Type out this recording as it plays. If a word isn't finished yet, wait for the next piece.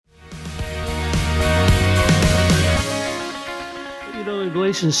in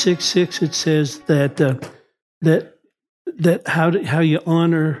Galatians 6:6 it says that how you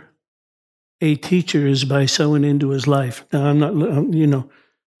honor a teacher is by sowing into his life. Now, I'm not,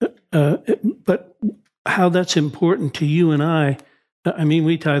 but how that's important to you and I mean,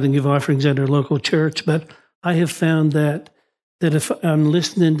 we tithe and give offerings at our local church, but I have found that if I'm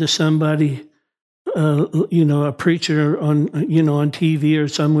listening to somebody, a preacher on TV or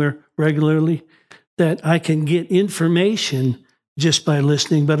somewhere regularly, that I can get information just by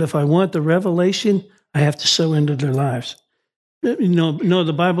listening. But if I want the revelation, I have to sow into their lives. No,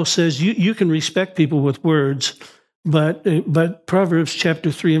 the Bible says you can respect people with words, but Proverbs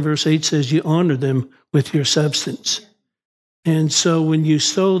chapter 3 and verse 8 says you honor them with your substance. And so when you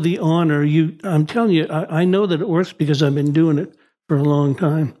sow the honor, I'm telling you, I know that it works because I've been doing it for a long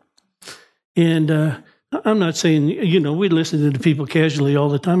time. And I'm not saying, we listen to people casually all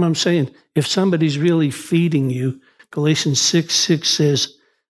the time. I'm saying if somebody's really feeding you, Galatians 6:6 says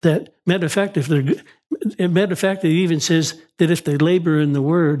that, matter of fact, it even says that if they labor in the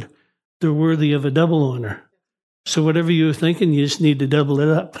word, they're worthy of a double honor. So whatever you're thinking, you just need to double it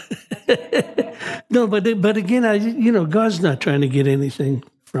up. No, but again, God's not trying to get anything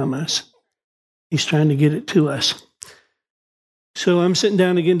from us. He's trying to get it to us. So I'm sitting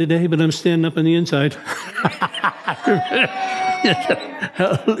down again today, but I'm standing up on the inside.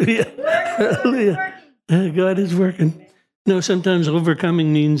 Hallelujah. Hallelujah. God is working. Sometimes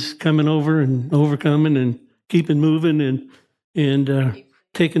overcoming means coming over and overcoming and keeping moving and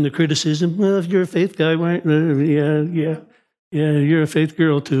taking the criticism. Well, if you're a faith guy, why? Yeah, you're a faith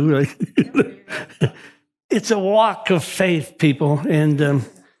girl too, right? It's a walk of faith, people, and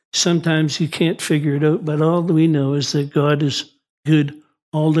sometimes you can't figure it out, but all we know is that God is good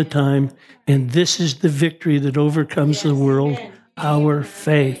all the time, and this is the victory that overcomes the world, our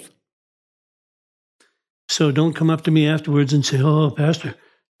faith. So don't come up to me afterwards and say, "Oh, Pastor,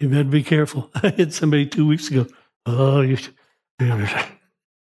 you better be careful." I had somebody 2 weeks ago. Oh, you should.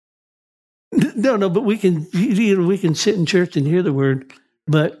 No, but we can sit in church and hear the word,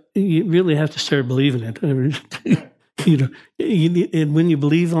 but you really have to start believing it. And when you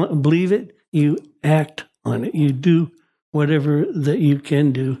believe it, you act on it. You do whatever that you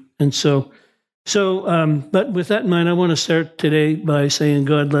can do. And but with that in mind, I want to start today by saying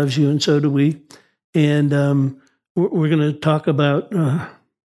God loves you, and so do we. And we're going to talk about the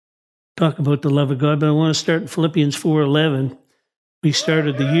love of God. But I want to start in Philippians 4:11. We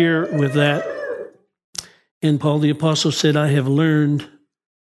started the year with that. And Paul the Apostle said, I have learned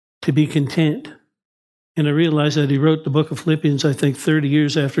to be content. And I realized that he wrote the book of Philippians, I think, 30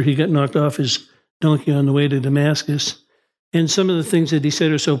 years after he got knocked off his donkey on the way to Damascus. And some of the things that he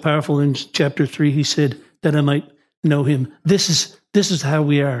said are so powerful. In chapter 3, he said, that I might know him. This is how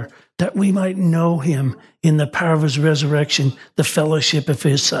we are, that we might know him in the power of his resurrection, the fellowship of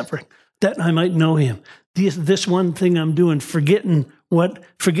his suffering, that I might know him. This one thing I'm doing, forgetting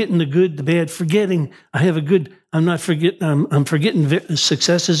the good, the bad, I'm forgetting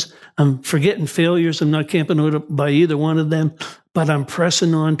successes, I'm forgetting failures, I'm not camping out by either one of them, but I'm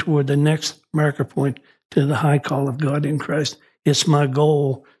pressing on toward the next marker point to the high call of God in Christ. It's my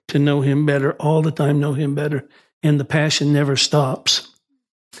goal to know him better, all the time know him better, and the passion never stops.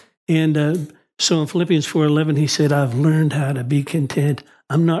 And so in Philippians 4:11, he said, I've learned how to be content.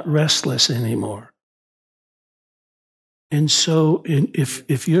 I'm not restless anymore. And so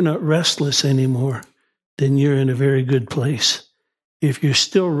if you're not restless anymore, then you're in a very good place. If you're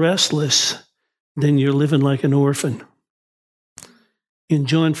still restless, then you're living like an orphan. In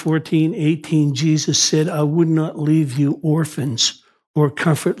John 14:18, Jesus said, I would not leave you orphans or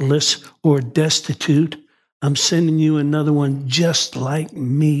comfortless or destitute. I'm sending you another one just like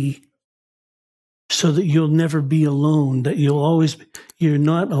me, so that you'll never be alone, that you're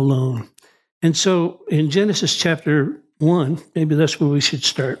not alone. And so in Genesis chapter 1, maybe that's where we should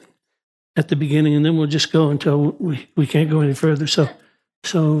start, at the beginning, and then we'll just go until we can't go any further. So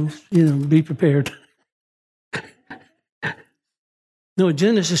be prepared. No,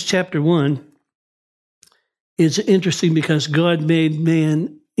 Genesis chapter 1 is interesting because God made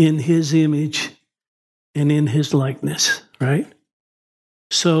man in his image and in his likeness, right?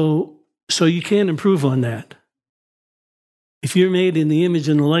 So you can't improve on that. If you're made in the image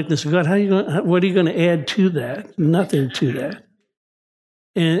and the likeness of God, what are you going to add to that? Nothing to that.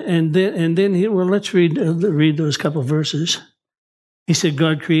 And then let's read those couple verses. He said,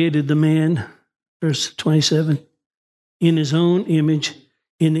 God created the man, verse 27, in his own image,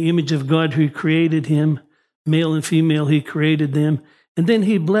 in the image of God who created him, male and female, he created them. And then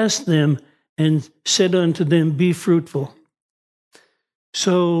he blessed them and said unto them, be fruitful.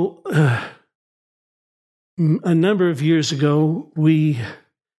 So A number of years ago, we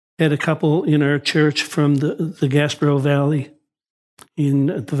had a couple in our church from the Gaspereau Valley, in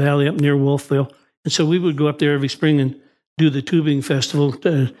the valley up near Wolfville. And so we would go up there every spring and do the tubing festival,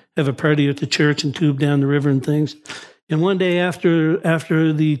 have a party at the church and tube down the river and things. And one day after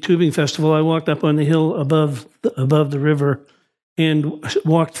the tubing festival, I walked up on the hill above the river and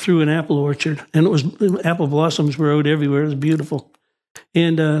walked through an apple orchard. And it was apple blossoms were out everywhere. It was beautiful.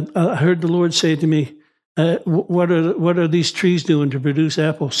 And I heard the Lord say to me, what are these trees doing to produce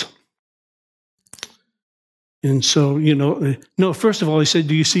apples? And so, no, first of all, he said,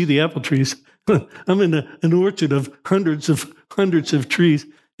 do you see the apple trees? I'm in an orchard of hundreds of trees.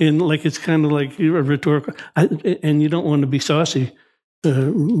 And like, it's kind of like a rhetorical, and you don't want to be saucy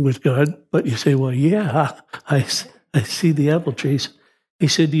with God, but you say, well, yeah, I see the apple trees. He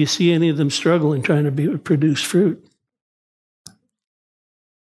said, do you see any of them struggling trying to produce fruit?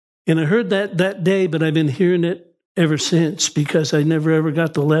 And I heard that day, but I've been hearing it ever since because I never ever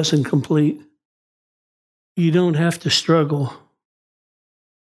got the lesson complete. You don't have to struggle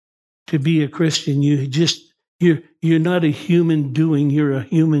to be a Christian. You're not a human doing, you're a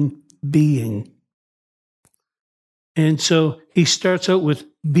human being. And so he starts out with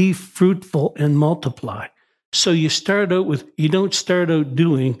be fruitful and multiply. So you don't start out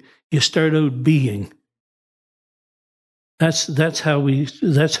doing, you start out being. That's how we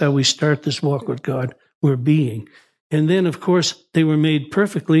start this walk with God. We're being. And then, of course, they were made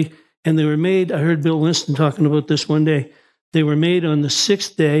perfectly, and they were made, I heard Bill Winston talking about this one day, they were made on the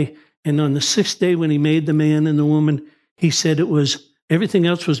sixth day, and on the sixth day when he made the man and the woman, he said everything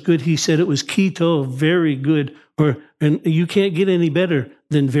else was good. He said it was ketov, very good, and you can't get any better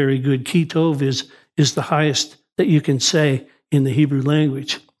than very good. Ketov is the highest that you can say in the Hebrew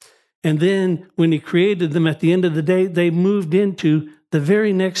language. And then when he created them at the end of the day, they moved into the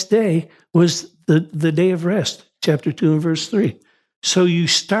very next day was the day of rest, chapter 2 and verse 3. So your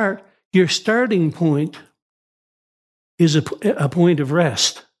starting point is a point of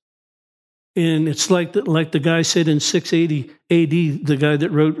rest. And it's like the guy said in 680 AD, the guy that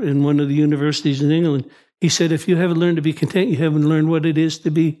wrote in one of the universities in England, he said, if you haven't learned to be content, you haven't learned what it is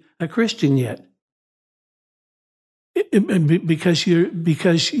to be a Christian yet. Because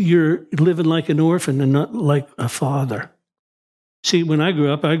you're living like an orphan and not like a father. See, when I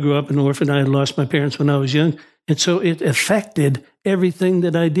grew up an orphan. I had lost my parents when I was young. And so it affected everything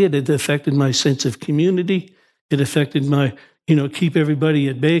that I did. It affected my sense of community. It affected my, keep everybody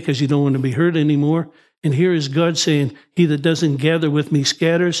at bay because you don't want to be hurt anymore. And here is God saying, he that doesn't gather with me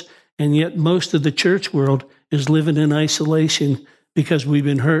scatters. And yet most of the church world is living in isolation because we've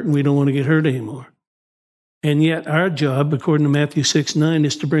been hurt and we don't want to get hurt anymore. And yet our job, according to Matthew 6:9,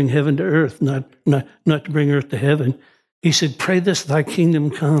 is to bring heaven to earth, not to bring earth to heaven. He said, pray this, thy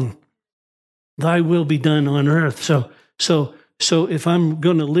kingdom come. Thy will be done on earth. So if I'm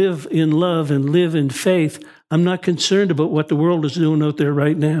going to live in love and live in faith, I'm not concerned about what the world is doing out there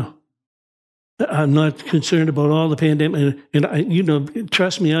right now. I'm not concerned about all the pandemic. And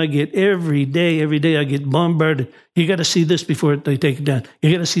trust me, I get every day I get bombarded. You got to see this before they take it down.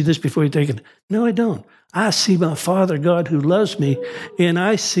 You got to see this before you take it. No, I don't. I see my Father God who loves me, and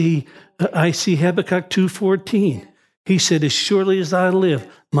I see Habakkuk 2:14. He said, as surely as I live,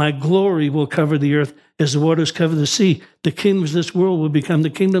 my glory will cover the earth as the waters cover the sea. The kingdoms of this world will become the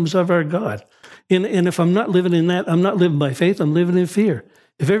kingdoms of our God. And if I'm not living in that, I'm not living by faith, I'm living in fear.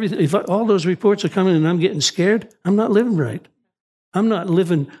 If all those reports are coming and I'm getting scared, I'm not living right. I'm not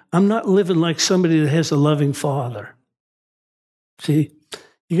living like somebody that has a loving Father. See,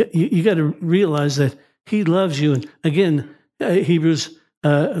 you got to realize that he loves you. And again, Hebrews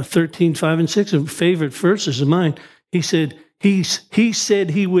 13:5 and 6, are favorite verses of mine. He said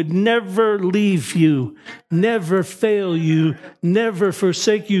he would never leave you, never fail you, never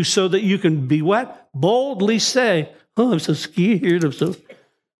forsake you, so that you can be what? Boldly say, oh, I'm so scared,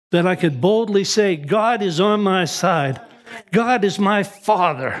 that I could boldly say, God is on my side. God is my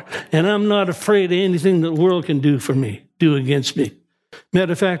Father, and I'm not afraid of anything the world can do against me.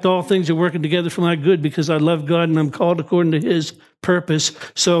 Matter of fact, all things are working together for my good because I love God and I'm called according to his purpose.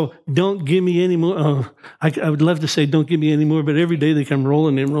 So don't give me any more. I would love to say don't give me any more, but every day they come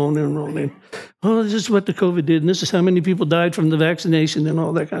rolling in. Oh, this is what the COVID did, and this is how many people died from the vaccination and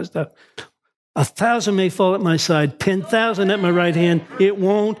all that kind of stuff. 1,000 may fall at my side, 10,000 at my right hand. It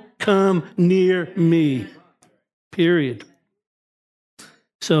won't come near me. Period.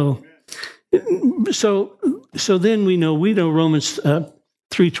 So then we know Romans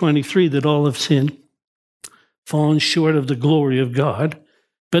 3:23 that all have sinned, fallen short of the glory of God.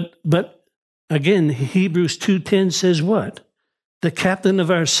 But again, Hebrews 2:10 says what? The captain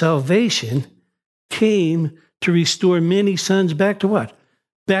of our salvation came to restore many sons back to what?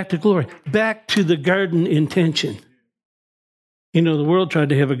 Back to glory. Back to the garden intention. You know, the world tried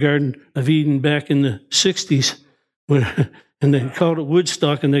to have a Garden of Eden back in the 60s, and they called it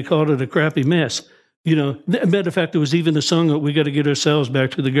Woodstock, and they called it a crappy mess. You know, matter of fact, there was even a song that we got to get ourselves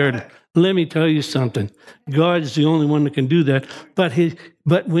back to the garden. Let me tell you something. God is the only one that can do that.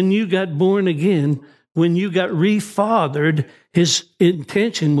 But when you got born again, when you got refathered, his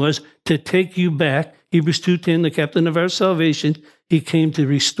intention was to take you back. Hebrews 2:10, the captain of our salvation, he came to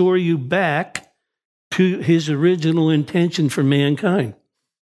restore you back to his original intention for mankind.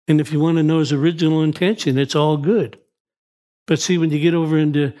 And if you want to know his original intention, it's all good. But see, when you get over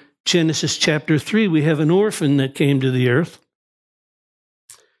into Genesis chapter 3, we have an orphan that came to the earth.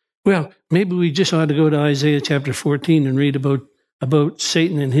 Well, maybe we just ought to go to Isaiah chapter 14 and read about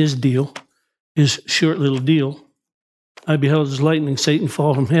Satan and his deal, his short little deal. I beheld as lightning, Satan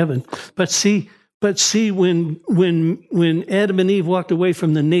fall from heaven. But see, when Adam and Eve walked away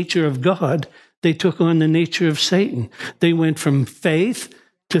from the nature of God, they took on the nature of Satan. They went from faith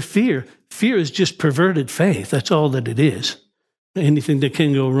to fear. Fear is just perverted faith. That's all that it is. Anything that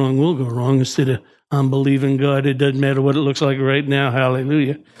can go wrong will go wrong. Instead of unbelieving God, it doesn't matter what it looks like right now.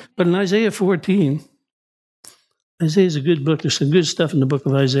 Hallelujah. But in Isaiah 14, Isaiah's a good book. There's some good stuff in the book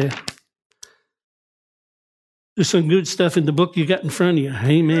of Isaiah. There's some good stuff in the book you got in front of you.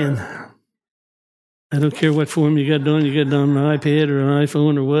 Amen. I don't care what form you got it on. You got it on an iPad or an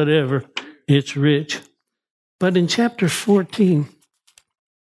iPhone or whatever. It's rich. But in chapter 14,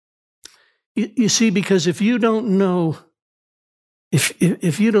 you see, because if you don't know,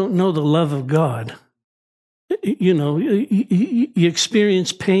 if you don't know the love of God, you know, you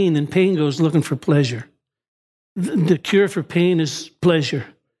experience pain, and pain goes looking for pleasure. The cure for pain is pleasure.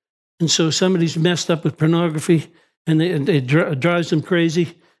 And so somebody's messed up with pornography, and it drives them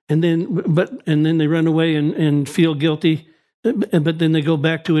crazy, and then they run away and feel guilty. But then they go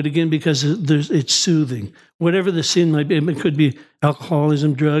back to it again because it's soothing. Whatever the sin might be, it could be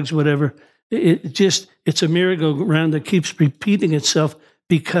alcoholism, drugs, whatever. It's a merry-go-round that keeps repeating itself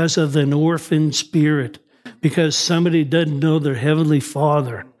because of an orphan spirit, because somebody doesn't know their heavenly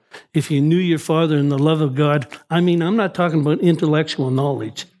Father. If you knew your Father and the love of God, I mean, I'm not talking about intellectual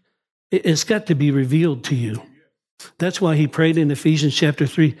knowledge. It's got to be revealed to you. That's why he prayed in Ephesians chapter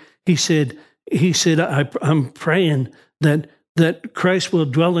 3. He said, I'm praying that Christ will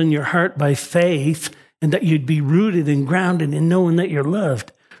dwell in your heart by faith, and that you'd be rooted and grounded in knowing that you're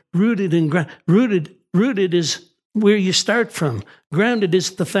loved. Rooted is where you start from. Grounded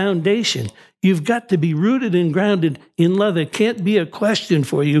is the foundation. You've got to be rooted and grounded in love. It can't be a question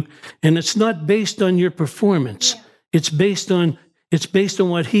for you, and it's not based on your performance. It's based on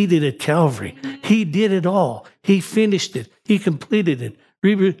what he did at Calvary. He did it all. He finished it. He completed it.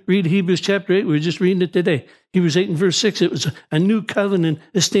 Read Hebrews chapter 8. We were just reading it today. Hebrews 8 and verse 6. It was a new covenant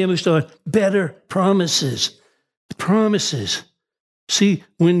established on better promises. Promises. See,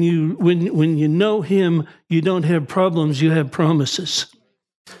 when you know him, you don't have problems. You have promises.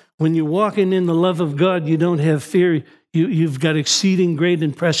 When you're walking in the love of God, you don't have fear. You've got exceeding great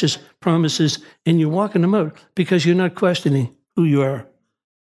and precious promises, and you're walking them out because you're not questioning who you are.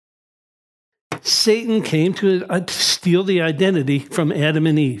 Satan came to steal the identity from Adam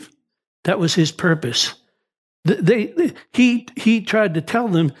and Eve. That was his purpose. He tried to tell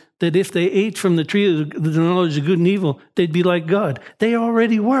them that if they ate from the tree of the knowledge of good and evil, they'd be like God. They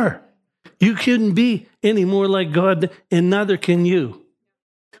already were. You couldn't be any more like God, and neither can you.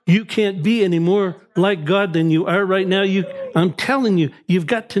 You can't be any more like God than you are right now. I'm telling you, you've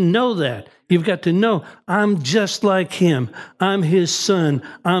got to know that. You've got to know, I'm just like him. I'm his son.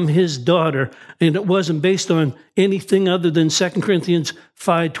 I'm his daughter. And it wasn't based on anything other than 2 Corinthians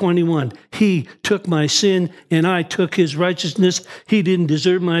 5:21. He took my sin and I took his righteousness. He didn't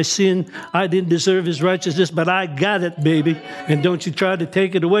deserve my sin. I didn't deserve his righteousness, but I got it, baby. And don't you try to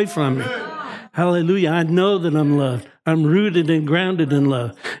take it away from me. Hallelujah. I know that I'm loved. I'm rooted and grounded in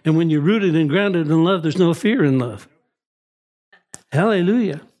love. And when you're rooted and grounded in love, there's no fear in love.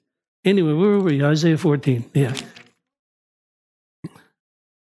 Hallelujah. Anyway, where were we? Isaiah 14. Yeah.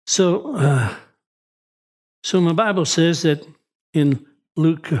 So my Bible says that in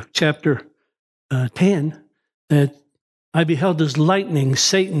Luke chapter 10, that I beheld as lightning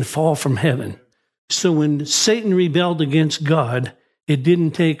Satan fall from heaven. So when Satan rebelled against God, it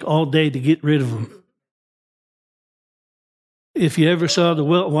didn't take all day to get rid of him. If you ever saw the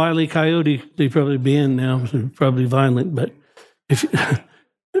Wile E. Coyote, they'd probably be in now. They're probably violent, but if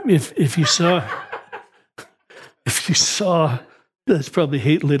you saw, that's probably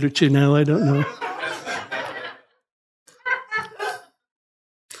hate literature now. I don't know.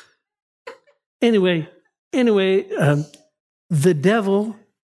 Anyway, the devil,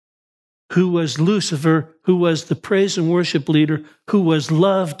 who was Lucifer, who was the praise and worship leader, who was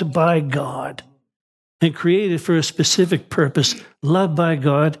loved by God and created for a specific purpose, loved by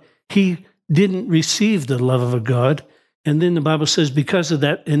God, he didn't receive the love of a God. And then the Bible says because of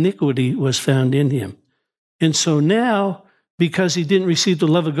that, iniquity was found in him. And so now, because he didn't receive the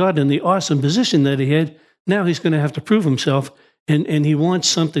love of God in the awesome position that he had, now he's going to have to prove himself, and he wants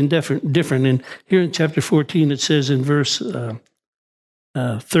something different. And here in chapter 14, it says in verse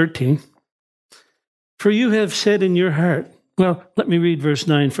 13, "For you have said in your heart," well, let me read verse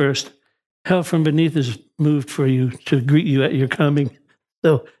 9 first. "Hell from beneath is moved for you to greet you at your coming."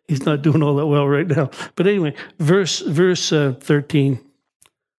 So he's not doing all that well right now. But anyway, verse 13,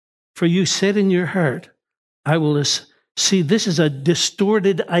 "For you said in your heart, I will see." This is a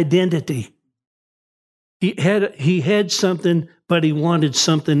distorted identity. He had something, but he wanted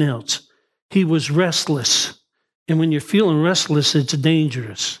something else. He was restless. And when you're feeling restless, it's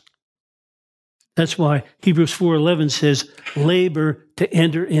dangerous. That's why Hebrews 4:11 says, "Labor to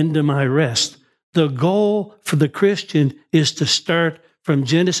enter into my rest." The goal for the Christian is to start from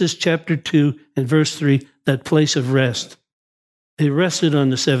Genesis chapter 2 and verse 3, that place of rest. They rested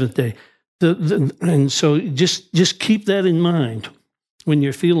on the seventh day. And so just keep that in mind. When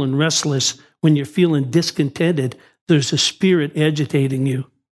you're feeling restless, when you're feeling discontented, there's a spirit agitating you,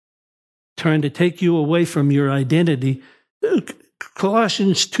 trying to take you away from your identity.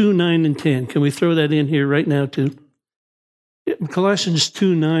 Colossians 2:9 and 10. Can we throw that in here right now too? Colossians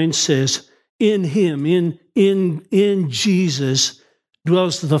 2:9 says, "In him, in Jesus,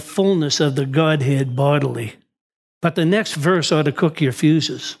 dwells the fullness of the Godhead bodily." But the next verse ought to cook your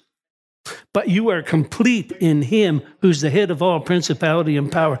fuses. "But you are complete in him who's the head of all principality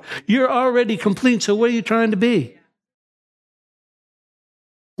and power." You're already complete, so what are you trying to be?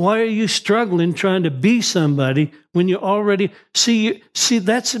 Why are you struggling trying to be somebody when you already see?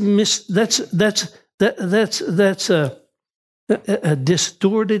 That's a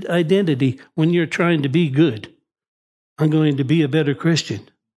distorted identity when you're trying to be good. I'm going to be a better Christian.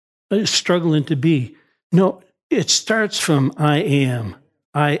 I'm struggling to be. No, it starts from I am.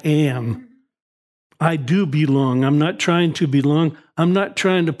 I am. I do belong. I'm not trying to belong. I'm not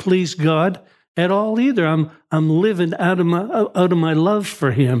trying to please God at all either. I'm living out of my love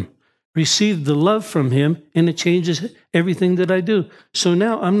for him. Receive the love from him, and it changes everything that I do. So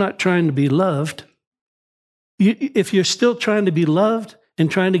now I'm not trying to be loved. If you're still trying to be loved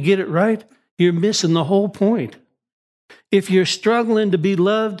and trying to get it right, you're missing the whole point. If you're struggling to be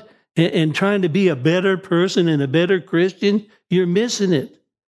loved and trying to be a better person and a better Christian, you're missing it.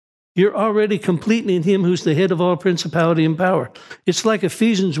 You're already complete in him who's the head of all principality and power. It's like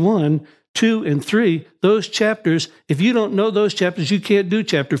Ephesians 1, 2, and 3. Those chapters, if you don't know those chapters, you can't do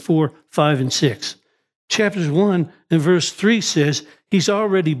chapter 4, 5, and 6. Chapters 1 and verse 3 says, he's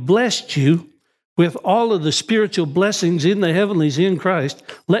already blessed you with all of the spiritual blessings in the heavenlies in Christ,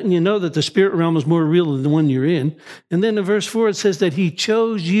 letting you know that the spirit realm is more real than the one you're in. And then in verse 4, it says that he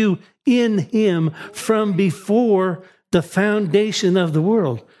chose you in him from before the foundation of the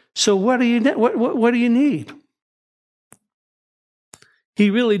world. So what do you need? He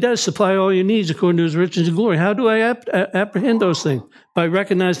really does supply all your needs according to his riches and glory. How do I apprehend those things? By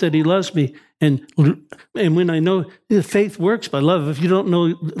recognizing that he loves me. And when I know faith works by love, if you don't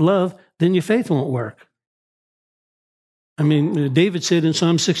know love, then your faith won't work. I mean, David said in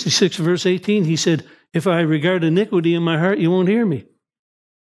Psalm 66, verse 18, he said, if I regard iniquity in my heart, you won't hear me.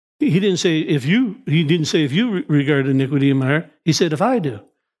 He didn't say if you regard iniquity in my heart. He said, if I do.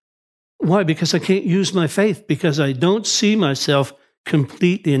 Why? Because I can't use my faith, because I don't see myself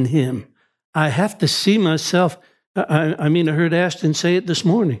complete in him. I have to see myself. I heard Ashton say it this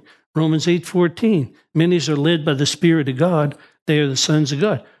morning. Romans 8:14. Many are led by the Spirit of God. They are the sons of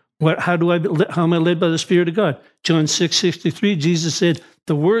God. How am I led by the Spirit of God? John 6:63, Jesus said,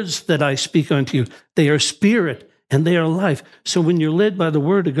 the words that I speak unto you, they are spirit and they are life. So when you're led by the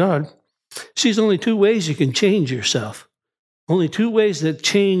word of God, see, there's only two ways you can change yourself. Only two ways that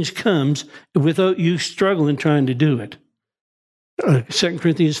change comes without you struggling trying to do it. 2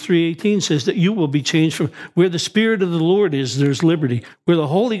 Corinthians 3:18 says that you will be changed from where the Spirit of the Lord is, there's liberty. Where the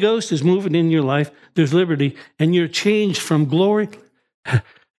Holy Ghost is moving in your life, there's liberty. And you're changed from glory,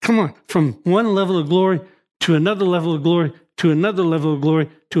 from one level of glory to another level of glory, to another level of glory,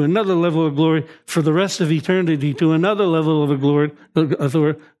 to another level of glory, for the rest of eternity, to another level of glory,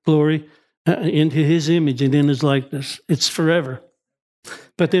 into his image and in his likeness. It's forever.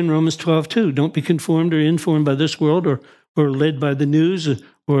 But then Romans 12:2, don't be conformed or informed by this world or led by the news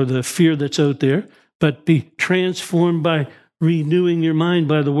or the fear that's out there, but be transformed by renewing your mind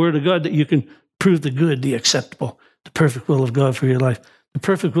by the word of God, that you can prove the good, the acceptable, the perfect will of God for your life. The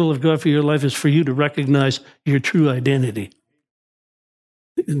perfect will of God for your life is for you to recognize your true identity,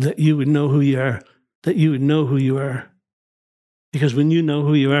 that you would know who you are, that you would know who you are. Because when you know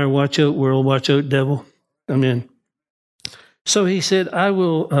who you are, watch out, world, watch out, devil. Amen. So he said, I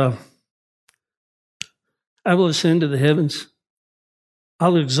will ascend to the heavens.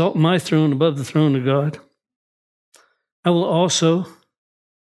 I'll exalt my throne above the throne of God. I will also,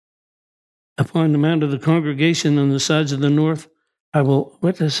 upon the mount of the congregation on the sides of the north, I will,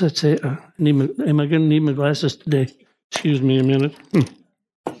 what does that say? Am I going to need my glasses today? Excuse me a minute.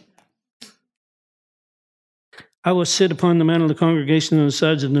 I will sit upon the mount of the congregation on the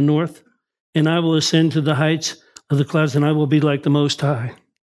sides of the north, and I will ascend to the heights of the clouds, and I will be like the Most High.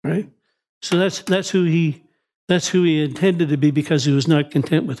 Right? So that's who he intended to be, because he was not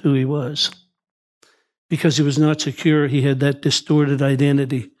content with who he was. Because he was not secure, he had that distorted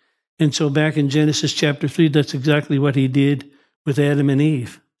identity. And so back in Genesis chapter 3, that's exactly what he did with Adam and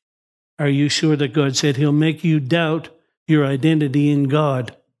Eve. Are you sure that God said he'll make you doubt your identity in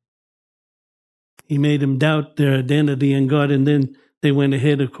God? He made them doubt their identity in God, and then they went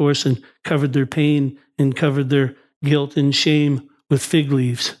ahead, of course, and covered their pain and covered their guilt and shame with fig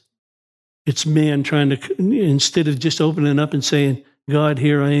leaves. It's man trying to, instead of just opening up and saying, God,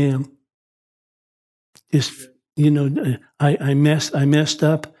 here I am. Just, I messed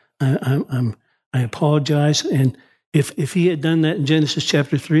up. I apologize. And if he had done that in Genesis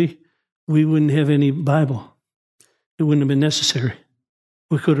chapter 3, we wouldn't have any Bible. It wouldn't have been necessary.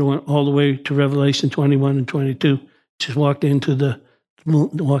 We could have went all the way to Revelation 21 and 22, just walked into the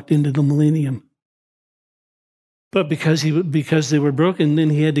millennium. But because they were broken, then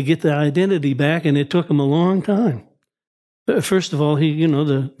he had to get the identity back, and it took him a long time. But first of all,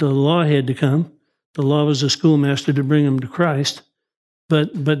 the law had to come. The law was a schoolmaster to bring him to Christ.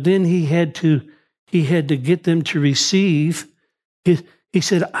 But then he had to get them to receive. He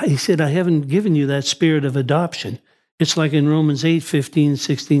said, I haven't given you that spirit of adoption. It's like in Romans 8, 15,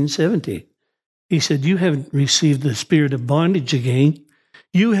 16, 17. He said, you haven't received the spirit of bondage again.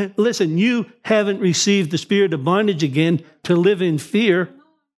 You haven't received the spirit of bondage again to live in fear,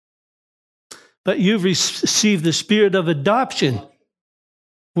 but you've received the spirit of adoption,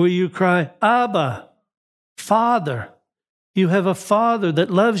 where you cry, Abba, Father. You have a Father that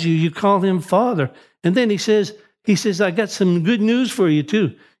loves you. You call him Father. And then he says, I got some good news for you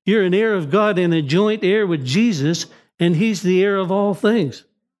too. You're an heir of God and a joint heir with Jesus, and he's the heir of all things.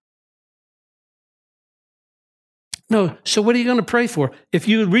 No, so what are you going to pray for? If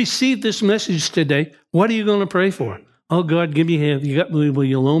you receive this message today, what are you going to pray for? Oh, God, give me half. Will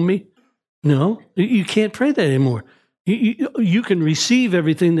you loan me? No, you can't pray that anymore. You can receive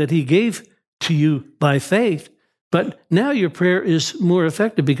everything that he gave to you by faith, but now your prayer is more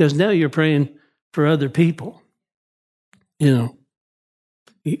effective, because now you're praying for other people.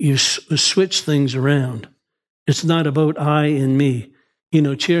 You switch things around. It's not about I and me.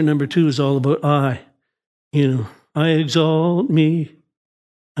 Chair number 2 is all about I. I exalt me.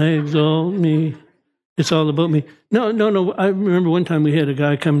 I exalt me. It's all about me. No. I remember one time we had a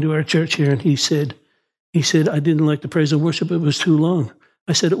guy come to our church here, and he said, I didn't like the praise and worship. It was too long.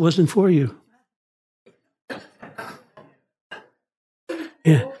 I said, it wasn't for you.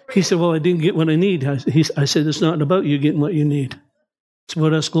 Yeah. He said, well, I didn't get what I need. I said, it's not about you getting what you need. It's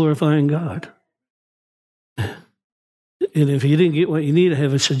about us glorifying God. And if you didn't get what you need, I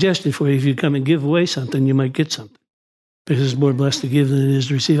have a suggestion for you. If you come and give away something, you might get something. Because it's more blessed to give than it is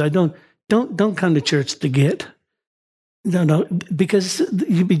to receive. Don't come to church to get. No, because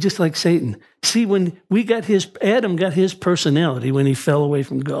you'd be just like Satan. See, when Adam got his personality when he fell away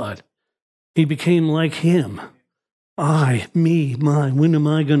from God. He became like him. I, me, mine. When am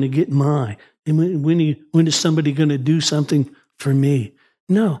I going to get mine? And when is somebody going to do something for me?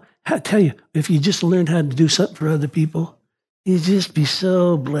 No, I tell you, if you just learned how to do something for other people, you'd just be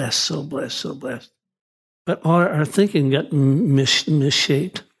so blessed, so blessed, so blessed. But our thinking got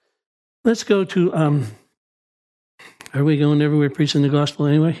misshaped. Let's go to, are we going everywhere preaching the gospel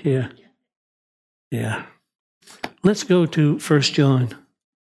anyway? Yeah. Let's go to 1 John.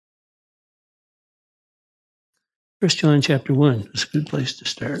 1 John chapter 1 is a good place to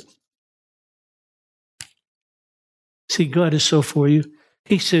start. See, God is so for you.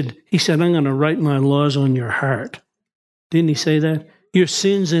 He said, I'm going to write my laws on your heart. Didn't he say that? Your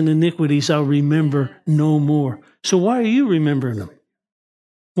sins and iniquities I'll remember no more. So why are you remembering them?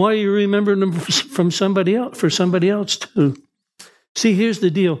 Why are you remembering them from somebody else, for somebody else too? See, here's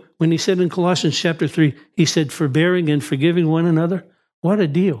the deal. When he said in Colossians chapter 3, he said, forbearing and forgiving one another. What a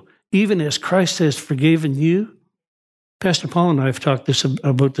deal. Even as Christ has forgiven you. Pastor Paul and I have talked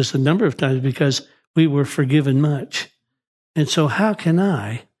about this a number of times because we were forgiven much. And so how can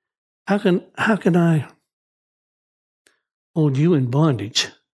I hold you in bondage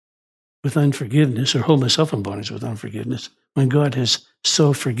with unforgiveness, or hold myself in bondage with unforgiveness, when God has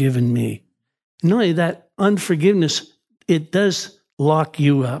so forgiven me? Not only that, unforgiveness, it does lock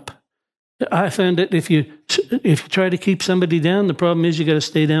you up. I found that if you try to keep somebody down, the problem is you got to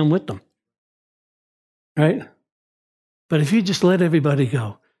stay down with them, right? But if you just let everybody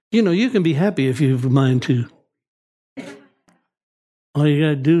go, you can be happy if you have a mind to. All you got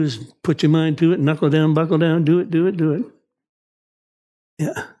to do is put your mind to it, knuckle down, buckle down, do it.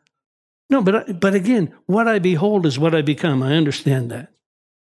 Yeah. No, but again, what I behold is what I become. I understand that.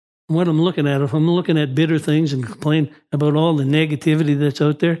 What I'm looking at, if I'm looking at bitter things and complain about all the negativity that's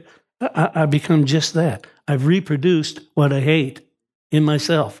out there, I become just that. I've reproduced what I hate in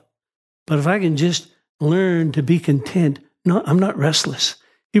myself. But if I can just learn to be content, no, I'm not restless.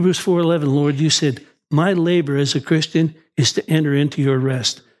 Hebrews 4:11, Lord, you said, my labor as a Christian is to enter into your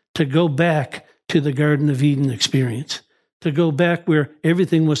rest, to go back to the Garden of Eden experience, to go back where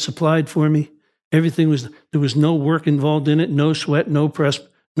everything was supplied for me. There was no work involved in it, no sweat, no press,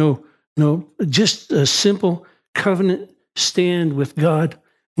 no, just a simple covenant stand with God.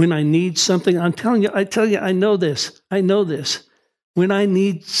 When I need something, I tell you, I know this. When I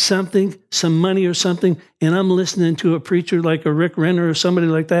need something, some money or something, and I'm listening to a preacher like a Rick Renner or somebody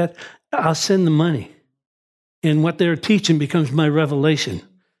like that, I'll send the money. And what they're teaching becomes my revelation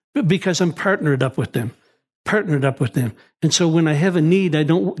because I'm partnered up with them. And so when I have a need, I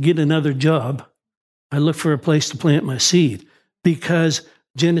don't get another job. I look for a place to plant my seed, because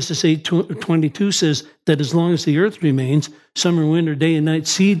Genesis 8:22 says that as long as the earth remains, summer, winter, day and night,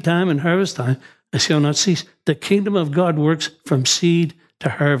 seed time and harvest time, I shall not cease. The kingdom of God works from seed to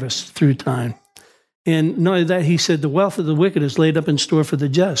harvest through time. And not only that, he said, the wealth of the wicked is laid up in store for the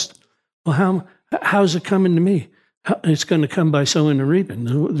just. Well, how's it coming to me? It's going to come by sowing and reaping,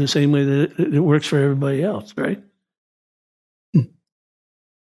 the same way that it works for everybody else, right?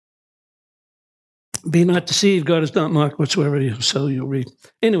 Be not deceived, God is not mocked, whatsoever you sow, you'll reap.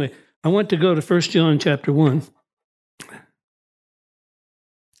 Anyway, I want to go to 1 John chapter 1.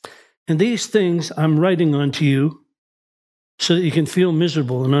 And these things I'm writing unto you so that you can feel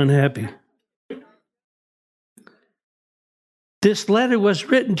miserable and unhappy. This letter was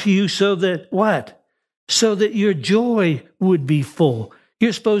written to you so that what? So that your joy would be full.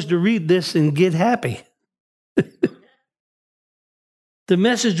 You're supposed to read this and get happy. The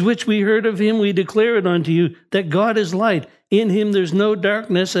message which we heard of him, we declare it unto you, that God is light. In him there's no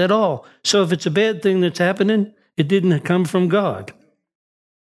darkness at all. So if it's a bad thing that's happening, it didn't come from God.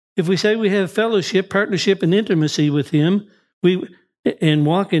 If we say we have fellowship, partnership, and intimacy with him, and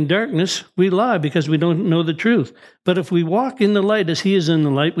walk in darkness, we lie because we don't know the truth. But if we walk in the light as he is in the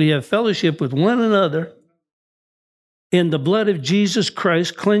light, we have fellowship with one another, and the blood of Jesus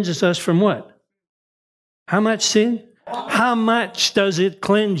Christ cleanses us from what? How much sin? How much does it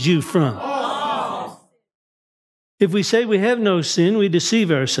cleanse you from? If we say we have no sin, we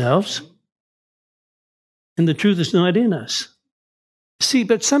deceive ourselves, and the truth is not in us. See,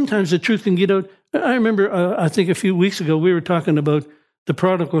 but sometimes the truth can get out. I remember, I think a few weeks ago, we were talking about the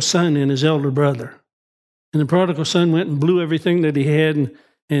prodigal son and his elder brother. And the prodigal son went and blew everything that he had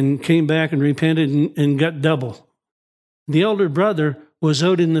and came back and repented and got double. The elder brother was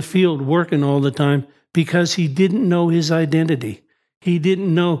out in the field working all the time because he didn't know his identity. He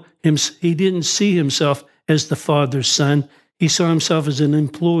didn't know him. He didn't see himself as the father's son. He saw himself as an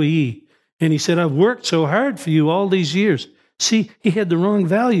employee. And he said, I've worked so hard for you all these years. See, he had the wrong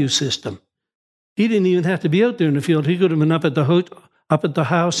value system. He didn't even have to be out there in the field. He could have been up at the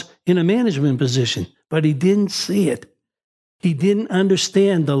house in a management position, but he didn't see it. He didn't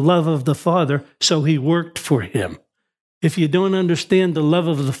understand the love of the Father, so he worked for him. If you don't understand the love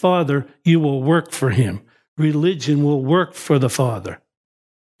of the Father, you will work for him. Religion will work for the Father.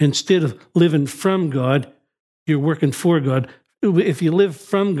 Instead of living from God, you're working for God. If you live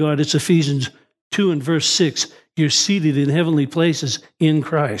from God, it's Ephesians 2 and verse 6. You're seated in heavenly places in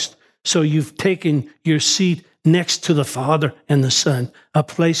Christ. So you've taken your seat next to the Father and the Son, a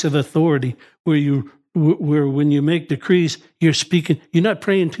place of authority where when you make decrees, you're speaking. You're not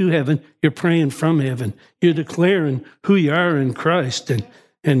praying to heaven, you're praying from heaven. You're declaring who you are in Christ.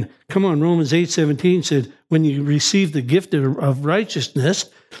 And come on, Romans 8:17 said, when you receive the gift of righteousness,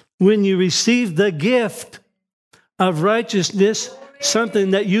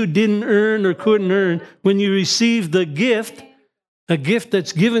 something that you didn't earn or couldn't earn, when you receive the gift, a gift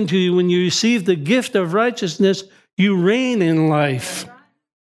that's given to you, when you receive the gift of righteousness, you reign in life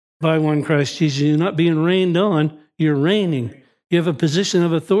by one Christ Jesus. You're not being rained on, You're reigning. You have a position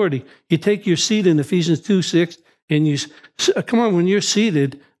of authority. You take your seat in Ephesians 2:6, and come on, when you're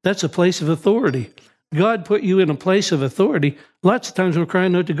seated, that's a place of authority. God put you in a place of authority. Lots of times we're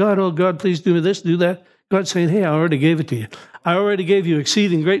crying out to God, oh, God, please do this, do that. God's saying, hey, I already gave it to you. I already gave you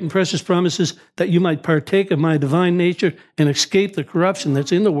exceeding great and precious promises that you might partake of my divine nature and escape the corruption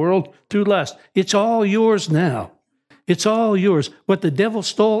that's in the world through lust. It's all yours now. It's all yours. What the devil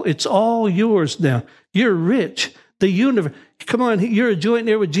stole, it's all yours now. You're rich. The universe. Come on, you're a joint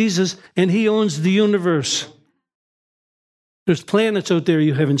heir with Jesus, and he owns the universe. There's planets out there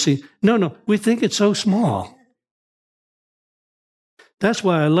you haven't seen. No, we think it's so small. That's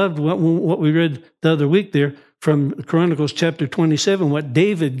why I loved what we read the other week there from Chronicles chapter 27, what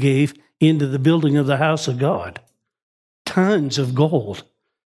David gave into the building of the house of God. Tons of gold.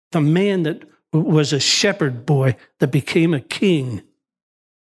 The man that was a shepherd boy that became a king.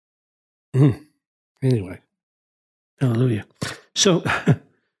 Anyway. Hallelujah. So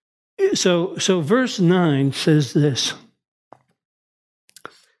verse 9 says this.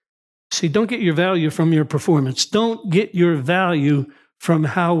 See, don't get your value from your performance. Don't get your value from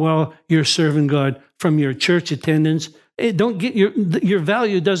how well you're serving God, from your church attendance. Don't get your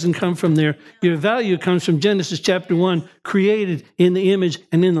value doesn't come from there. Your value comes from Genesis chapter 1, created in the image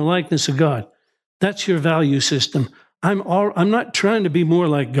and in the likeness of God. That's your value system. I'm not trying to be more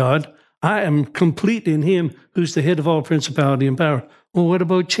like God. I am complete in him who's the head of all principality and power. Well, what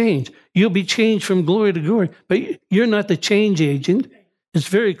about change? You'll be changed from glory to glory, but you're not the change agent. It's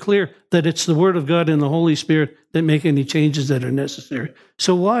very clear that it's the Word of God and the Holy Spirit that make any changes that are necessary.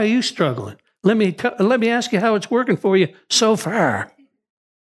 So why are you struggling? Let me ask you how it's working for you so far.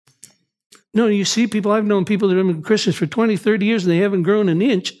 No, you see people, I've known people that have been Christians for 20, 30 years and they haven't grown an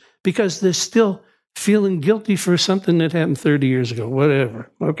inch because they're still feeling guilty for something that happened 30 years ago,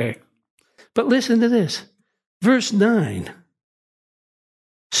 whatever. Okay. But listen to this. Verse 9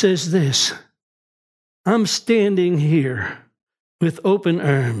 says this, I'm standing here with open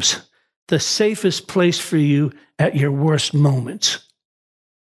arms, the safest place for you at your worst moments.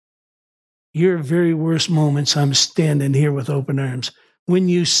 Your very worst moments, I'm standing here with open arms. When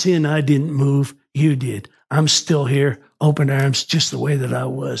you sin, I didn't move, you did. I'm still here, open arms, just the way that I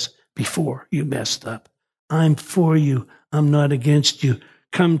was before you messed up. I'm for you. I'm not against you.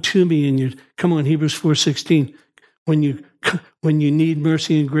 Come to me and come on, Hebrews 4:16. When you need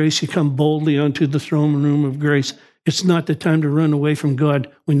mercy and grace, you come boldly onto the throne room of grace. It's not the time to run away from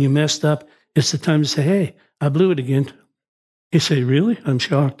God when you messed up. It's the time to say, hey, I blew it again. You say, really? I'm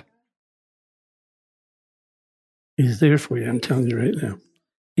shocked. He's there for you. I'm telling you right now.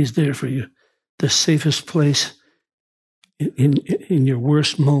 He's there for you. The safest place in your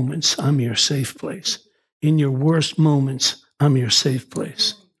worst moments, I'm your safe place. In your worst moments, I'm your safe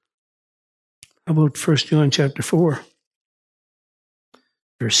place. How about 1 John chapter 4,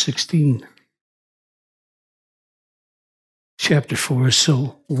 verse 16? Chapter 4 is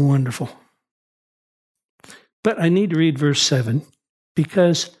so wonderful. But I need to read verse 7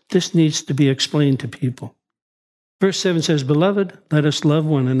 because this needs to be explained to people. Verse 7 says, Beloved, let us love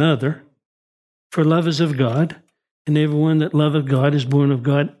one another, for love is of God, and everyone that loveth God is born of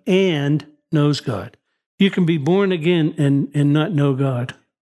God and knows God. You can be born again and not know God.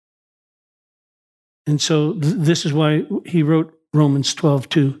 And so this is why he wrote Romans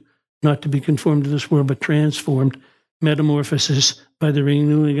 12:2, not to be conformed to this world, but transformed, metamorphosis by the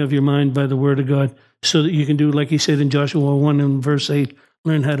renewing of your mind by the word of God, so that you can do, like he said in Joshua 1 and verse 8,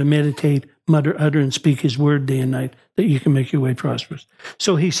 learn how to meditate, mutter, utter, and speak his word day and night, that you can make your way prosperous.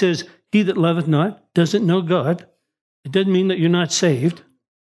 So he says, he that loveth not doesn't know God. It doesn't mean that you're not saved.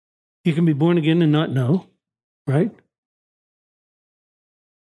 You can be born again and not know, right?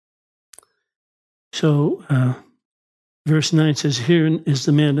 So verse 9 says, here is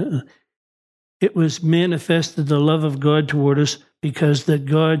the man. It was manifested the love of God toward us because that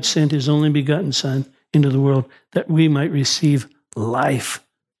God sent his only begotten Son into the world that we might receive life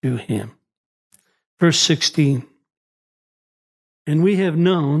through him. Verse 16, and we have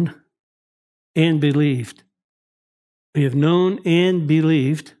known and believed. We have known and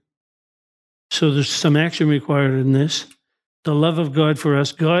believed. So there's some action required in this. The love of God for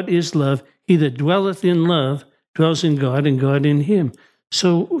us. God is love. He that dwelleth in love dwells in God and God in him.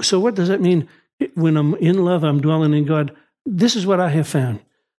 So what does that mean? When I'm in love, I'm dwelling in God. This is what I have found.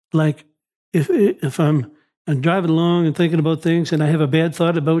 Like if I'm driving along and thinking about things and I have a bad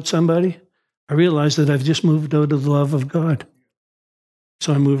thought about somebody, I realize that I've just moved out of the love of God.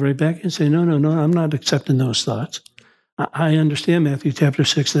 So I move right back and say, no, I'm not accepting those thoughts. I understand Matthew chapter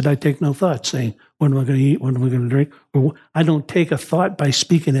 6 that I take no thought saying, what am I going to eat? What am I going to drink? Or I don't take a thought by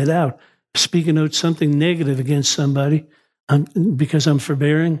speaking it out. speaking out something negative against somebody because I'm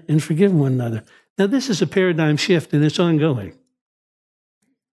forbearing and forgiving one another. Now, this is a paradigm shift, and it's ongoing.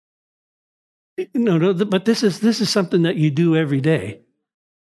 No, but this is something that you do every day.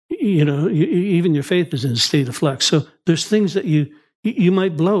 Even your faith is in a state of flux. So there's things that you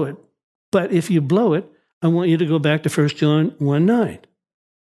might blow it, but if you blow it, I want you to go back to 1 John 1:9. I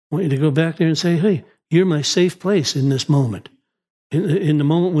want you to go back there and say, hey, you're my safe place in this moment. In the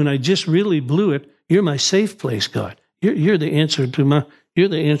moment when I just really blew it, you're my safe place, God. You're the answer to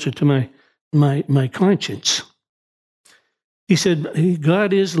my conscience. He said,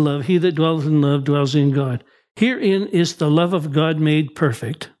 God is love. He that dwells in love dwells in God. Herein is the love of God made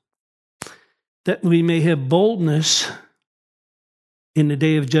perfect, that we may have boldness in the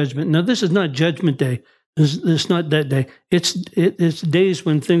day of judgment. Now, this is not judgment day. It's not that day. It's days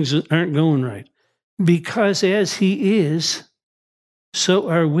when things aren't going right. Because as he is, so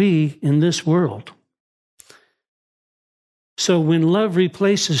are we in this world. So when love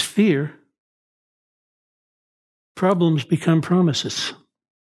replaces fear, problems become promises.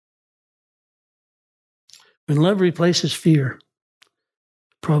 When love replaces fear,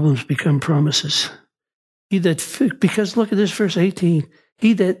 problems become promises. Because look at this verse 18.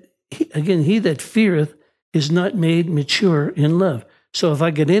 He that feareth is not made mature in love. So if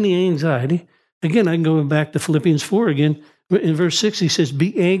I get any anxiety, again, I can go back to Philippians 4 again. In verse 6, he says,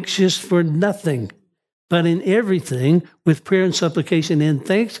 be anxious for nothing, but in everything, with prayer and supplication and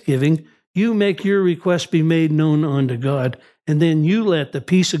thanksgiving, you make your requests be made known unto God. And then you let the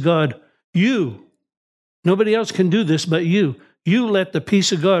peace of God, nobody else can do this but you let the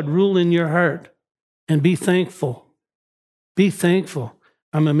peace of God rule in your heart. And be thankful. Be thankful.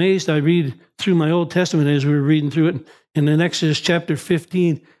 I'm amazed. I read through my Old Testament as we were reading through it. And in Exodus chapter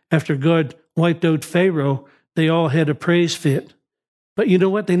 15, after God wiped out Pharaoh, they all had a praise fit. But you know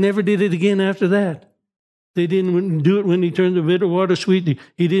what? They never did it again after that. They didn't do it when he turned the bitter water sweet.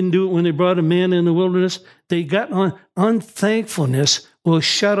 He didn't do it when they brought a man in the wilderness. They got on. Unthankfulness will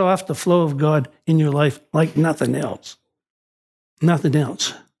shut off the flow of God in your life like nothing else. Nothing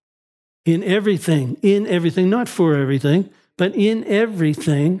else. In everything, not for everything, but in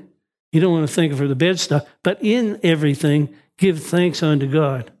everything. You don't want to think for the bad stuff, but in everything, give thanks unto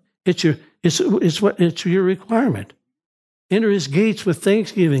God. It's your requirement. Enter his gates with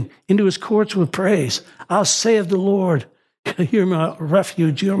thanksgiving, into his courts with praise. I'll say of the Lord, you're my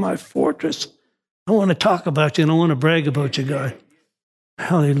refuge, you're my fortress. I want to talk about you and I want to brag about you, God.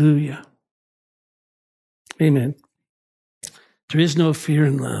 Hallelujah. Amen. There is no fear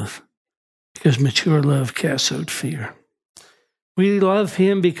in love, because mature love casts out fear. We love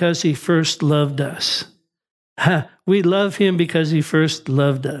him because he first loved us. We love him because he first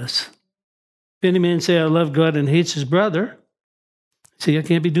loved us. If any man say, I love God and hates his brother, see, I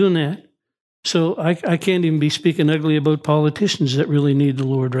can't be doing that. So I can't even be speaking ugly about politicians that really need the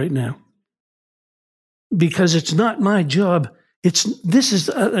Lord right now. Because it's not my job. This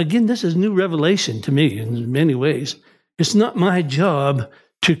is new revelation to me in many ways. It's not my job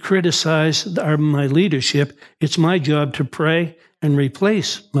to criticize my leadership. It's my job to pray and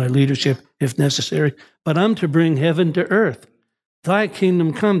replace my leadership if necessary. But I'm to bring heaven to earth. Thy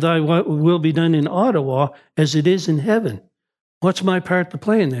kingdom come, thy will be done in Ottawa as it is in heaven. What's my part to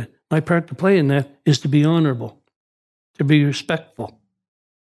play in that? My part to play in that is to be honorable, to be respectful.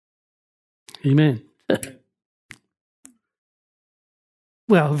 Amen.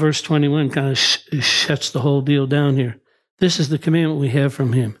 Well, verse 21 kind of shuts the whole deal down here. This is the commandment we have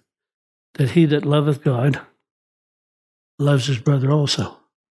from him, that he that loveth God loves his brother also.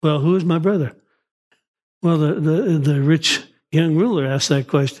 Well, who is my brother? Well, the rich young ruler asked that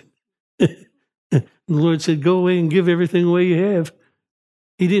question. The Lord said, go away and give everything away you have.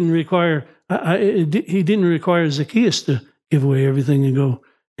 He didn't require Zacchaeus to give away everything and go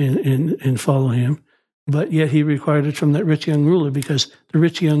and follow him. But yet he required it from that rich young ruler, because the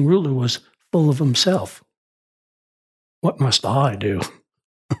rich young ruler was full of himself. What must I do?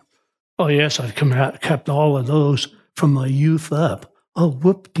 Oh, yes, I've kept all of those from my youth up. Oh,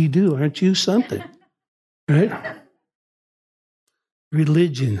 whoop-de-doo, aren't you something? Right?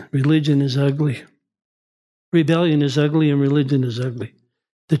 Religion is ugly. Rebellion is ugly and religion is ugly.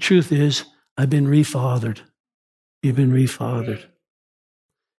 The truth is, I've been refathered. You've been refathered.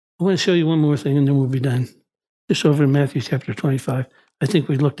 I want to show you one more thing and then we'll be done. Just over in Matthew chapter 25. I think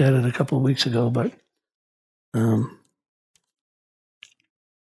we looked at it a couple of weeks ago, but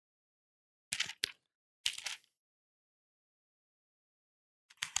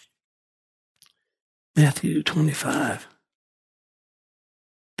Matthew 25.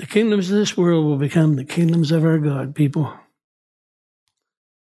 The kingdoms of this world will become the kingdoms of our God, people.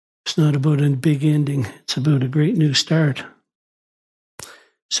 It's not about a big ending. It's about a great new start.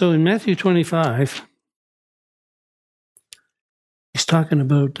 So in Matthew 25, he's talking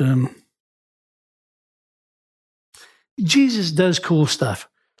about Jesus does cool stuff.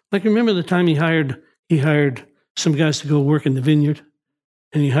 Like, remember the time he hired some guys to go work in the vineyard,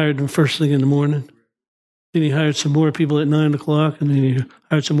 and he hired them first thing in the morning. Then he hired some more people at 9 o'clock, and then he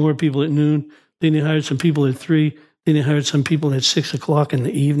hired some more people at noon. Then he hired some people at 3. Then he hired some people at 6 o'clock in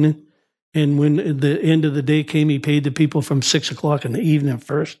the evening. And when the end of the day came, he paid the people from 6 o'clock in the evening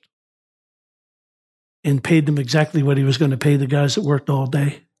first, and paid them exactly what he was going to pay the guys that worked all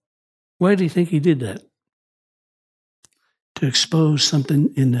day. Why do you think he did that? To expose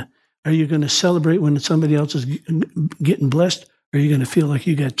something in the... Are you going to celebrate when somebody else is getting blessed, or are you going to feel like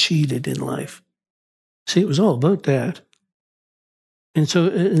you got cheated in life? See, it was all about that. And so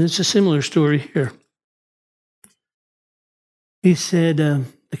it's a similar story here. He said,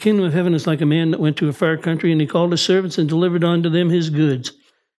 the kingdom of heaven is like a man that went to a far country, and he called his servants and delivered unto them his goods.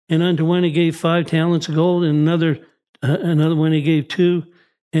 And unto one he gave 5 talents of gold, and another one he gave 2,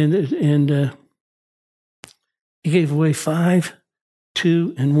 and he gave away 5,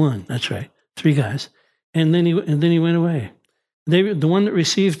 2, and 1. That's right, 3 guys. And then he went away. The one that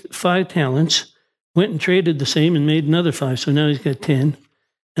received 5 talents went and traded the same and made another 5. So now he's got 10.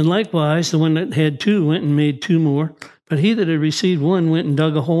 And likewise, the one that had 2 went and made 2 more. But he that had received 1 went and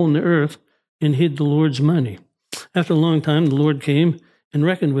dug a hole in the earth and hid the Lord's money. After a long time, the Lord came and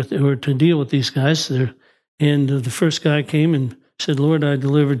reckoned with, or to deal with these guys there. And the first guy came and said, Lord, you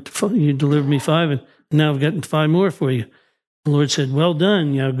delivered me 5, and now I've gotten 5 more for you. The Lord said, well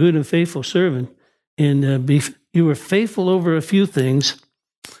done, you good and faithful servant. And you were faithful over a few things.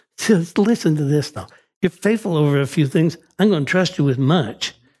 Just listen to this, though. You're faithful over a few things. I'm going to trust you with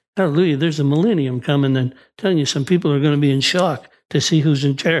much. Hallelujah. There's a millennium coming, and telling you some people are going to be in shock to see who's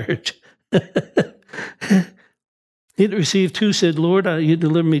in charge. He that received 2 said, Lord, you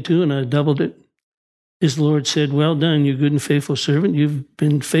delivered me 2, and I doubled it. His Lord said, well done, you good and faithful servant. You've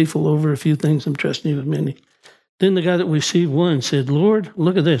been faithful over a few things. I'm trusting you with many. Then the guy that received 1 said, Lord,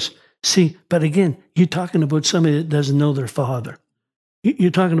 look at this. See, but again, you're talking about somebody that doesn't know their father.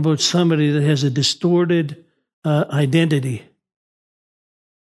 You're talking about somebody that has a distorted identity.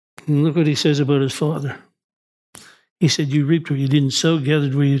 And look what he says about his father. He said, you reaped where you didn't sow,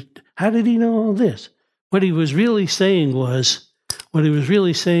 gathered where you... How did he know all this? What he was really saying was,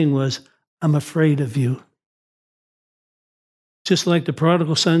 I'm afraid of you. Just like the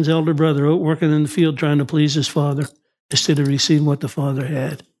prodigal son's elder brother out working in the field trying to please his father instead of receiving what the father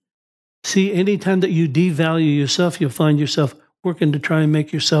had. See, anytime that you devalue yourself, you'll find yourself working to try and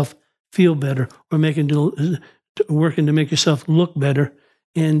make yourself feel better, or working to make yourself look better,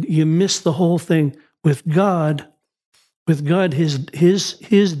 and you miss the whole thing. With God,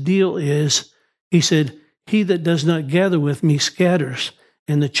 his deal is, he said, he that does not gather with me scatters.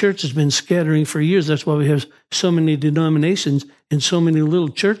 And the church has been scattering for years. That's why we have so many denominations and so many little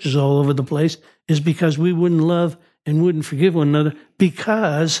churches all over the place, is because we wouldn't love and wouldn't forgive one another,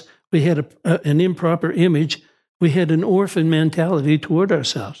 because we had an improper image. We had an orphan mentality toward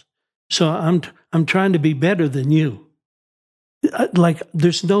ourselves. So I'm trying to be better than you. I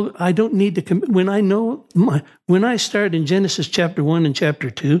don't need to, when I start in Genesis chapter 1 and chapter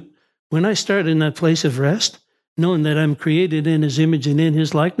 2, when I start in that place of rest, knowing that I'm created in his image and in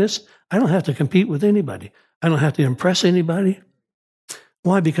his likeness, I don't have to compete with anybody. I don't have to impress anybody.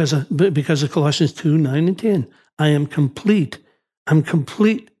 Why? Because of Colossians 2, 9 and 10. I am complete. I'm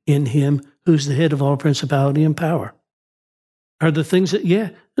complete in him who's the head of all principality and power. Are the things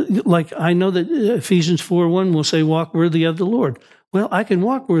that, like I know that Ephesians 4:1 will say, walk worthy of the Lord. Well, I can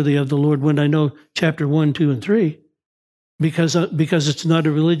walk worthy of the Lord when I know chapter 1, 2, and 3, because it's not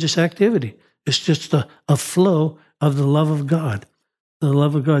a religious activity. It's just a flow of the love of God. The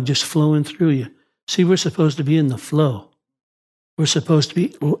love of God just flowing through you. See, we're supposed to be in the flow. We're supposed to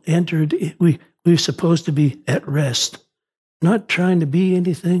be we're supposed to be at rest, not trying to be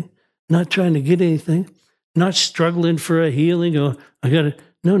anything, not trying to get anything, not struggling for a healing or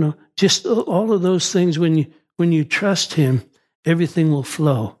no. Just all of those things. When you trust him, everything will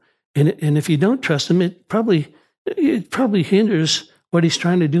flow. And if you don't trust him, it probably hinders what he's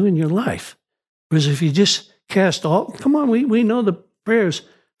trying to do in your life. Whereas if you just cast all, come on, we know the prayers,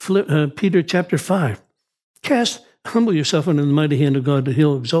 Peter chapter 5. Humble yourself under the mighty hand of God, that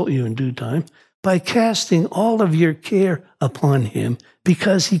he'll exalt you in due time, by casting all of your care upon him,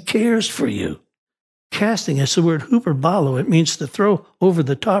 because he cares for you. Casting, that's the word hyperbalo. It means to throw over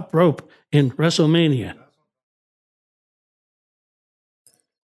the top rope in WrestleMania.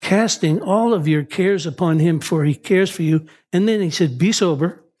 Casting all of your cares upon him, for he cares for you. And then he said, be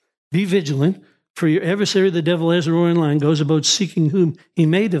sober, Be vigilant, for your adversary, the devil, as a roaring lion, goes about seeking whom he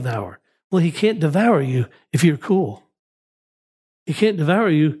may devour. Well, he can't devour you if you're cool. He can't devour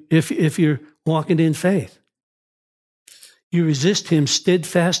you if you're walking in faith. You resist him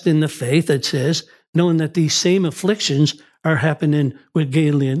steadfast in the faith, it says, knowing that these same afflictions are happening with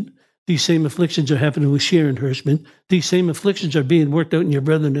Galen. These same afflictions are happening with Sharon Hirschman. These same afflictions are being worked out in your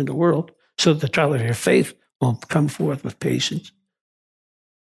brethren in the world, so that the trial of your faith will come forth with patience.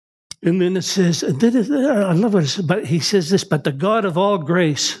 And then it says, I love what it says, but he says this, but the God of all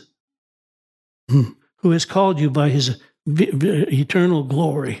grace, who has called you by his eternal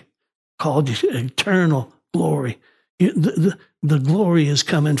glory, called you eternal glory. The glory is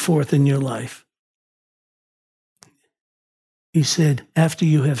coming forth in your life. He said, after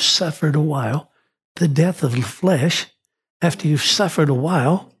you have suffered a while, the death of the flesh, after you've suffered a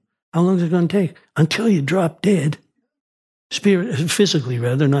while, how long is it going to take? Until you drop dead, physically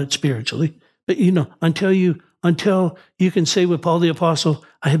rather, not spiritually, but until you can say with Paul the Apostle,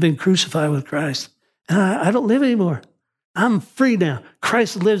 I have been crucified with Christ. And I don't live anymore. I'm free now.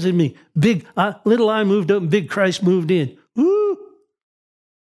 Christ lives in me. Little I moved up and big Christ moved in. Woo!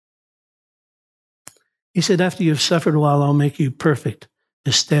 He said, after you've suffered a while, I'll make you perfect,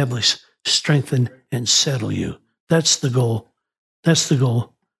 establish, strengthen, and settle you. That's the goal. That's the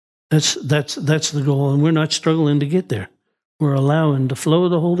goal. That's the goal. And we're not struggling to get there. We're allowing the flow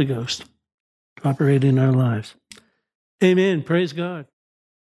of the Holy Ghost to operate in our lives. Amen. Praise God.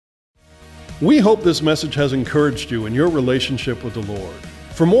 We hope this message has encouraged you in your relationship with the Lord.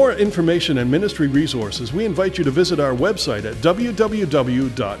 For more information and ministry resources, we invite you to visit our website at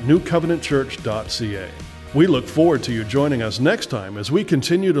www.newcovenantchurch.ca. We look forward to you joining us next time as we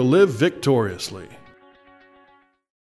continue to live victoriously.